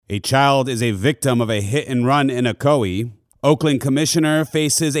A child is a victim of a hit and run in Ocoee. Oakland commissioner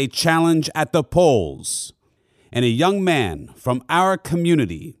faces a challenge at the polls. And a young man from our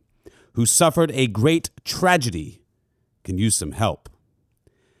community who suffered a great tragedy can use some help.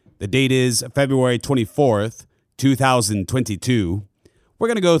 The date is February 24th, 2022. We're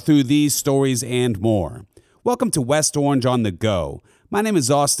going to go through these stories and more. Welcome to West Orange on the Go. My name is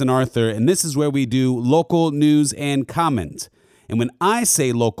Austin Arthur, and this is where we do local news and comment. And when I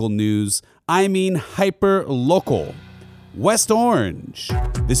say local news, I mean hyper-local. West Orange.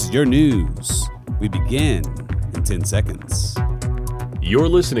 This is your news. We begin in 10 seconds. You're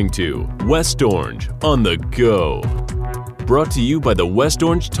listening to West Orange on the Go. Brought to you by the West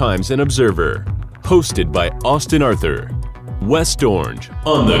Orange Times and Observer. Hosted by Austin Arthur. West Orange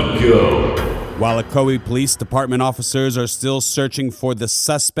on the Go. While Ocoee Police Department officers are still searching for the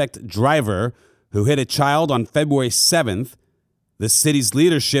suspect driver who hit a child on February 7th, the city's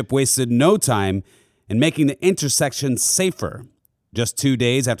leadership wasted no time in making the intersection safer. Just 2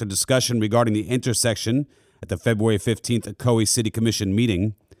 days after discussion regarding the intersection at the February 15th Ocoee City Commission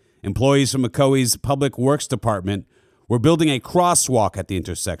meeting, employees from Ocoee's Public Works Department were building a crosswalk at the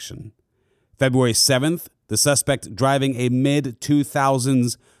intersection. February 7th, the suspect driving a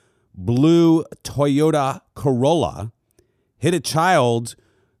mid-2000s blue Toyota Corolla hit a child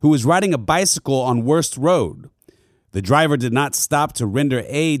who was riding a bicycle on Worst Road. The driver did not stop to render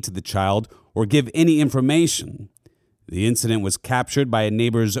aid to the child or give any information. The incident was captured by a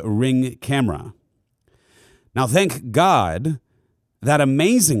neighbor's Ring camera. Now, thank God that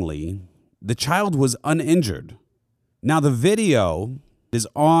amazingly, the child was uninjured. Now, the video is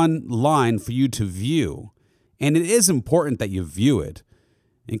online for you to view, and it is important that you view it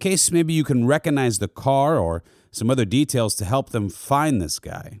in case maybe you can recognize the car or some other details to help them find this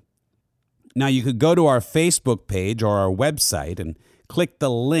guy. Now, you could go to our Facebook page or our website and click the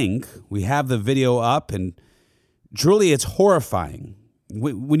link. We have the video up, and truly it's horrifying.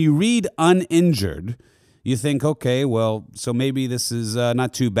 When you read uninjured, you think, okay, well, so maybe this is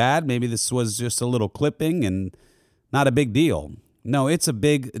not too bad. Maybe this was just a little clipping and not a big deal. No, it's a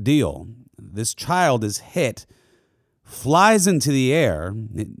big deal. This child is hit, flies into the air.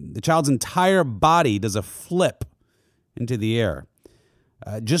 The child's entire body does a flip into the air.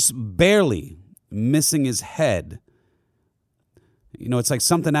 Just barely missing his head. You know, it's like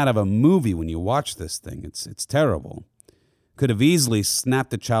something out of a movie when you watch this thing. It's terrible. Could have easily snapped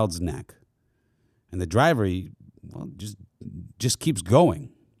the child's neck. And the driver, just keeps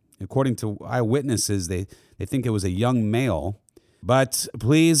going. According to eyewitnesses, they think it was a young male. But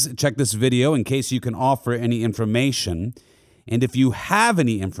please check this video in case you can offer any information. And if you have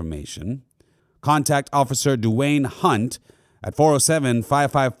any information, contact Officer Dwayne Hunt at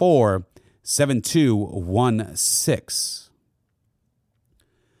 407-554-7216.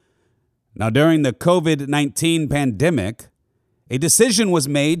 Now, during the COVID-19 pandemic, a decision was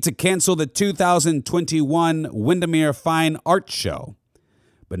made to cancel the 2021 Windermere Fine Art Show.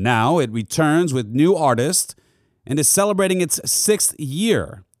 But now it returns with new artists and is celebrating its 6th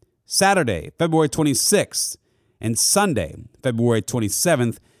year, Saturday, February 26th, and Sunday, February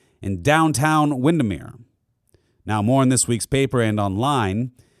 27th, in downtown Windermere. Now, more in this week's paper and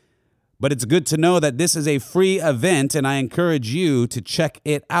online, but it's good to know that this is a free event, and I encourage you to check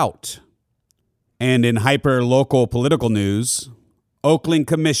it out. And in hyper-local political news, Oakland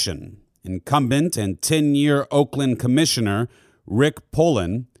Commission, incumbent and 10-year Oakland Commissioner Rick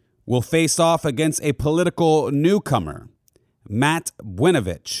Poland will face off against a political newcomer, Matt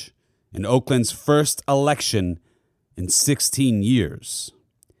Buenovich, in Oakland's first election in 16 years.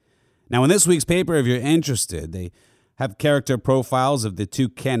 Now, in this week's paper, if you're interested, they have character profiles of the two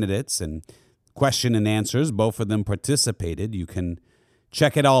candidates and question and answers. Both of them participated. You can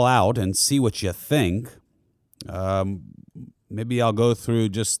check it all out and see what you think. Maybe I'll go through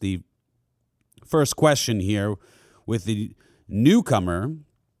just the first question here with the newcomer.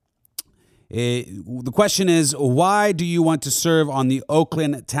 The question is, why do you want to serve on the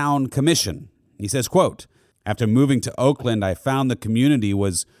Oakland Town Commission? He says, quote, after moving to Oakland, I found the community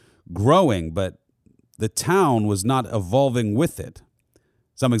was growing, but the town was not evolving with it.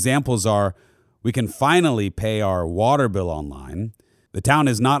 Some examples are, we can finally pay our water bill online. The town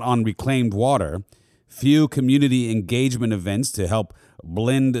is not on reclaimed water. Few community engagement events to help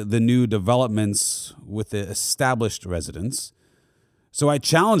blend the new developments with the established residents. So I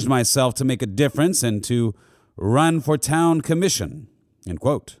challenged myself to make a difference and to run for town commission, end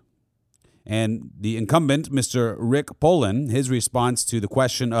quote. And the incumbent, Mr. Rick Poland, his response to the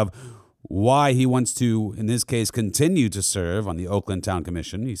question of why he wants to, in this case, continue to serve on the Oakland Town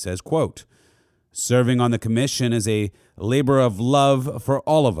Commission, he says, quote, Serving on the commission is a labor of love for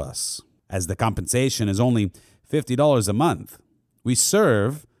all of us, as the compensation is only $50 a month. We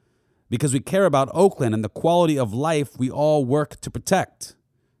serve because we care about Oakland and the quality of life we all work to protect.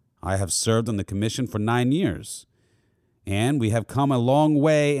 I have served on the commission for 9 years, and we have come a long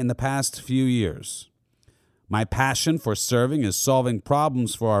way in the past few years. My passion for serving is solving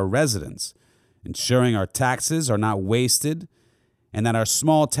problems for our residents, ensuring our taxes are not wasted, and that our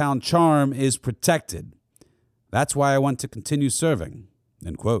small town charm is protected. That's why I want to continue serving."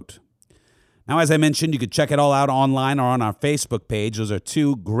 End quote. Now, as I mentioned, you could check it all out online or on our Facebook page. Those are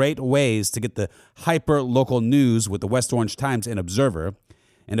two great ways to get the hyper-local news with the West Orange Times and Observer.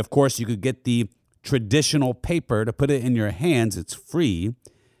 And of course, you could get the traditional paper to put it in your hands. It's free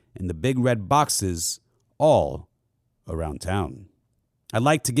in the big red boxes all around town. I'd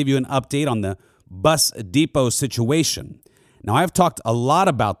like to give you an update on the bus depot situation. Now, I've talked a lot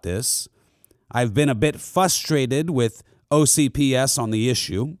about this. I've been a bit frustrated with OCPS on the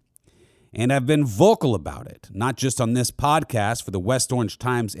issue, and I've been vocal about it, not just on this podcast for the West Orange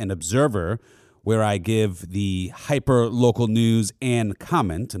Times and Observer, where I give the hyper-local news and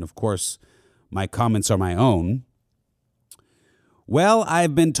comment, and of course, my comments are my own. Well,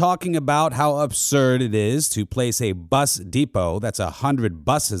 I've been talking about how absurd it is to place a bus depot, that's 100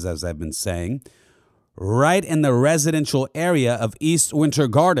 buses, as I've been saying, right in the residential area of East Winter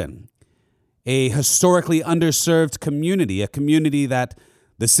Garden, a historically underserved community, a community that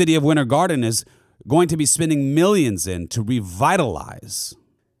the city of Winter Garden is going to be spending millions in to revitalize.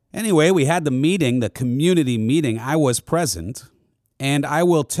 Anyway, we had the community meeting. I was present, and I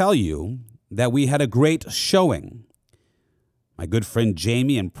will tell you that we had a great showing. My good friend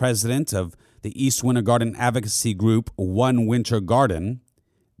Jamie and president of the East Winter Garden advocacy group, One Winter Garden,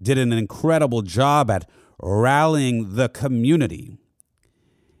 did an incredible job at rallying the community.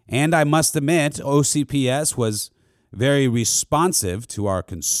 And I must admit, OCPS was very responsive to our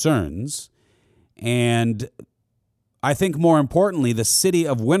concerns. And I think more importantly, the city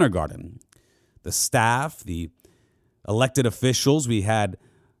of Winter Garden, the staff, the elected officials, we had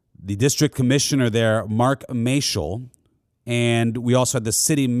the district commissioner there, Mark Mashel, and we also had the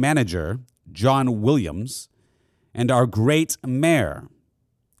city manager, John Williams, and our great mayor,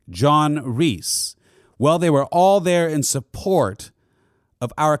 John Reese. Well, they were all there in support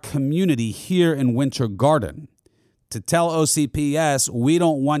of our community here in Winter Garden to tell OCPS, we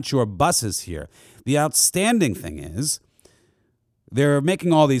don't want your buses here. The outstanding thing is they're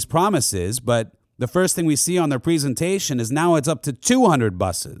making all these promises, but the first thing we see on their presentation is now it's up to 200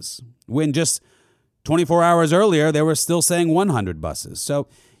 buses, when just 24 hours earlier, they were still saying 100 buses. So,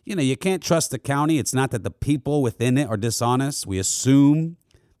 you can't trust the county. It's not that the people within it are dishonest. We assume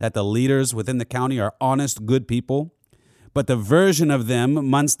that the leaders within the county are honest, good people. But the version of them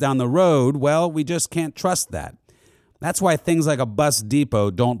months down the road, well, we just can't trust that. That's why things like a bus depot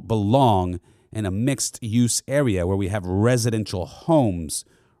don't belong in a mixed-use area where we have residential homes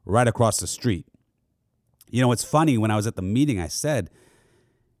right across the street. It's funny, when I was at the meeting, I said,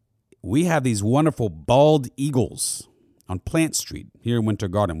 we have these wonderful bald eagles on Plant Street here in Winter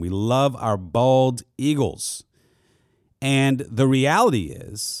Garden. We love our bald eagles. And the reality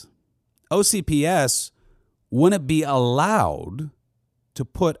is, OCPS wouldn't be allowed to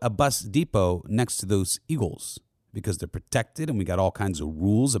put a bus depot next to those eagles because they're protected, and we got all kinds of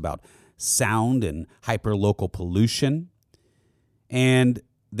rules about sound and hyper-local pollution. And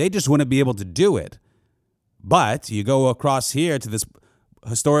they just wouldn't be able to do it. But you go across here to this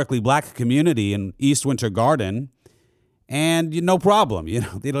historically black community in East Winter Garden, and no problem.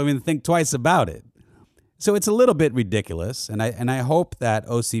 They don't even think twice about it. So it's a little bit ridiculous, and I hope that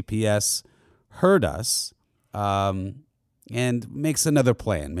OCPS heard us and makes another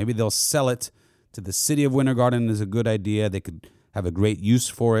plan. Maybe they'll sell it to the city of Winter Garden is a good idea. They could have a great use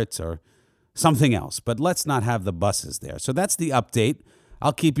for it or something else. But let's not have the buses there. So that's the update.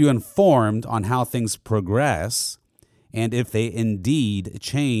 I'll keep you informed on how things progress and if they indeed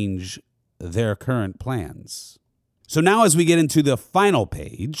change their current plans. So now as we get into the final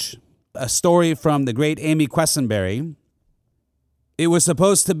page, a story from the great Amy Quessenberry. It was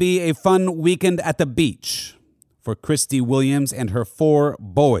supposed to be a fun weekend at the beach for Christy Williams and her 4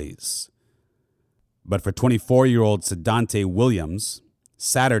 boys. But for 24-year-old Sedante Williams,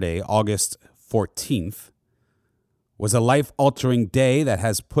 Saturday, August 14th, was a life-altering day that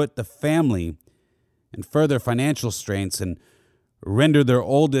has put the family in further financial straits and rendered their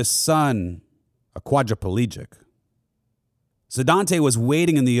oldest son a quadriplegic. Sedante was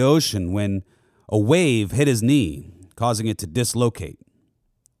wading in the ocean when a wave hit his knee, causing it to dislocate.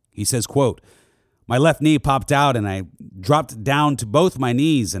 He says, quote, "My left knee popped out and I dropped down to both my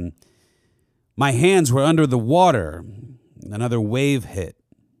knees, and My hands were under the water. Another wave hit,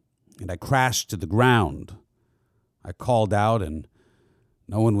 and I crashed to the ground. I called out, and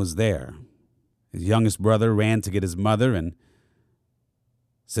no one was there. His youngest brother ran to get his mother, and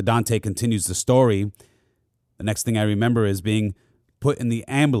Sedante continues the story. The next thing I remember is being put in the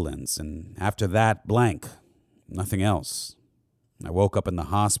ambulance, and after that, blank. Nothing else. I woke up in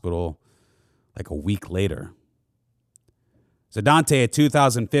the hospital like a week later. Sedante, a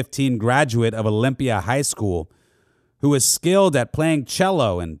 2015 graduate of Olympia High School, who was skilled at playing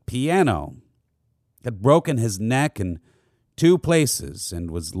cello and piano, had broken his neck in 2 places and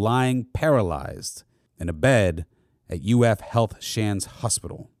was lying paralyzed in a bed at UF Health Shands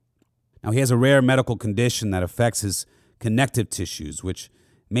Hospital. Now, he has a rare medical condition that affects his connective tissues, which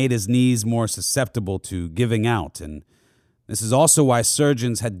made his knees more susceptible to giving out, and this is also why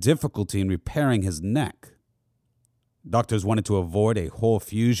surgeons had difficulty in repairing his neck. Doctors wanted to avoid a whole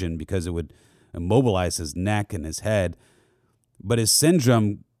fusion because it would immobilize his neck and his head, but his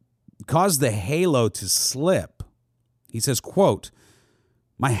syndrome caused the halo to slip. He says, quote,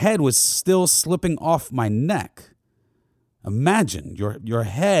 "My head was still slipping off my neck. Imagine your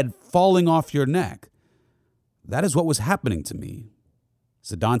head falling off your neck. That is what was happening to me."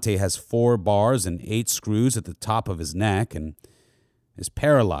 Sedante has 4 bars and 8 screws at the top of his neck and is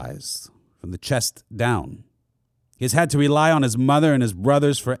paralyzed from the chest down. He has had to rely on his mother and his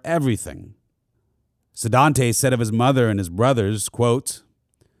brothers for everything. Sedante said of his mother and his brothers, quote,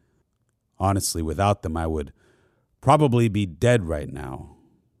 "Honestly, without them, I would probably be dead right now.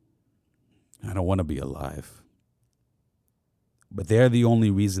 I don't want to be alive. But they're the only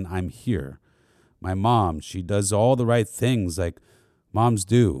reason I'm here. My mom, she does all the right things like moms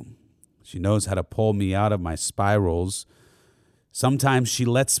do. She knows how to pull me out of my spirals. Sometimes she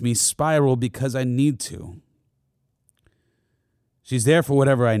lets me spiral because I need to. She's there for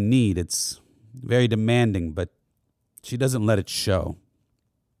whatever I need. It's very demanding, but she doesn't let it show.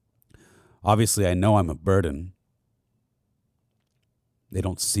 Obviously, I know I'm a burden. They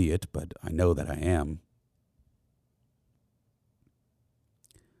don't see it, but I know that I am."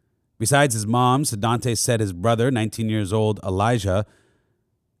 Besides his mom, Sedante said his brother, 19 years old Elijah,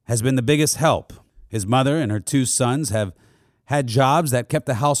 has been the biggest help. His mother and her 2 sons have had jobs that kept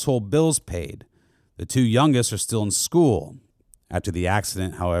the household bills paid. The 2 youngest are still in school. After the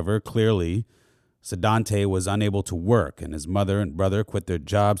accident, however, clearly, Sedante was unable to work, and his mother and brother quit their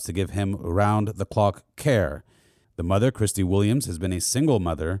jobs to give him round-the-clock care. The mother, Christy Williams, has been a single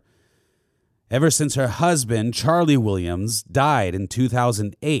mother ever since her husband, Charlie Williams, died in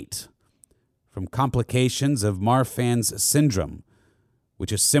 2008 from complications of Marfan's syndrome,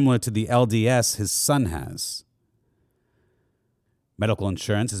 which is similar to the LDS his son has. Medical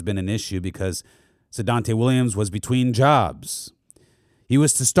insurance has been an issue because Sedante Williams was between jobs. He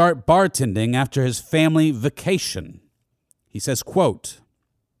was to start bartending after his family vacation. He says, quote,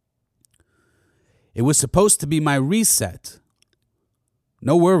 "It was supposed to be my reset.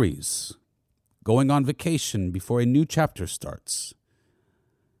 No worries. Going on vacation before a new chapter starts.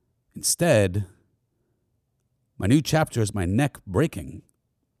 Instead, my new chapter is my neck breaking."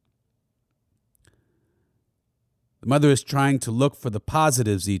 The mother is trying to look for the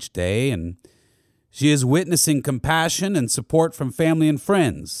positives each day, and she is witnessing compassion and support from family and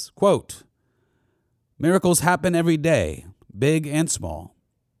friends. Quote, "Miracles happen every day, big and small.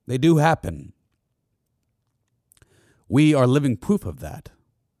 They do happen. We are living proof of that.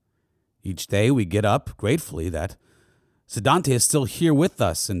 Each day we get up gratefully that Sedante is still here with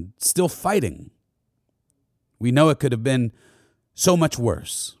us and still fighting. We know it could have been so much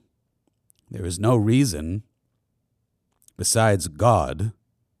worse. There is no reason, besides God,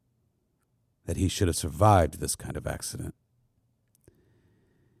 that he should have survived this kind of accident.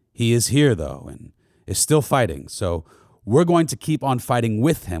 He is here, though, and is still fighting, so we're going to keep on fighting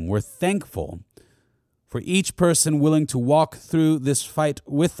with him. We're thankful for each person willing to walk through this fight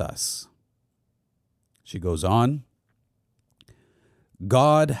with us." She goes on,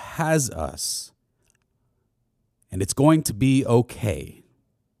 "God has us, and it's going to be okay.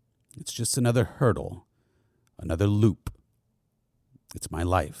 It's just another hurdle, another loop. It's my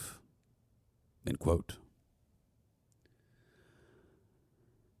life." End quote.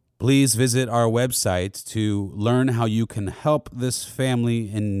 Please visit our website to learn how you can help this family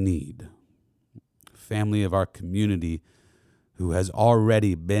in need. A family of our community who has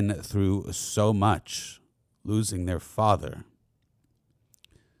already been through so much, losing their father.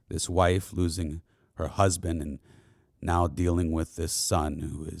 This wife losing her husband and now dealing with this son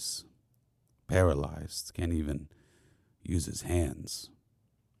who is paralyzed, can't even use his hands.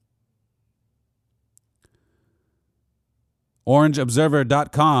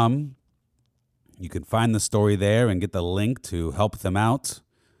 OrangeObserver.com You can find the story there and get the link to help them out.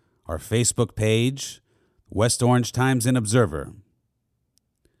 Our Facebook page, West Orange Times and Observer.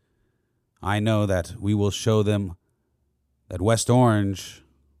 I know that we will show them that West Orange,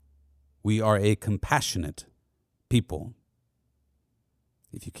 we are a compassionate people.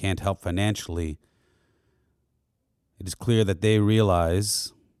 If you can't help financially, it is clear that they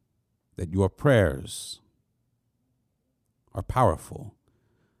realize that your prayers are powerful.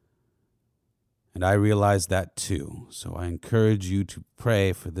 And I realize that too. So I encourage you to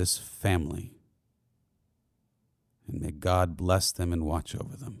pray for this family. And may God bless them and watch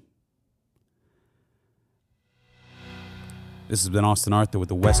over them. This has been Austin Arthur with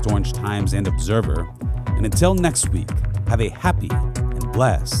the West Orange Times and Observer. And until next week, have a happy and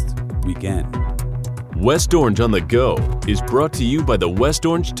blessed weekend. West Orange on the Go is brought to you by the West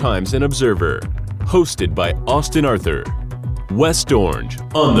Orange Times and Observer. Hosted by Austin Arthur. West Orange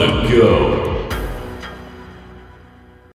on the Go.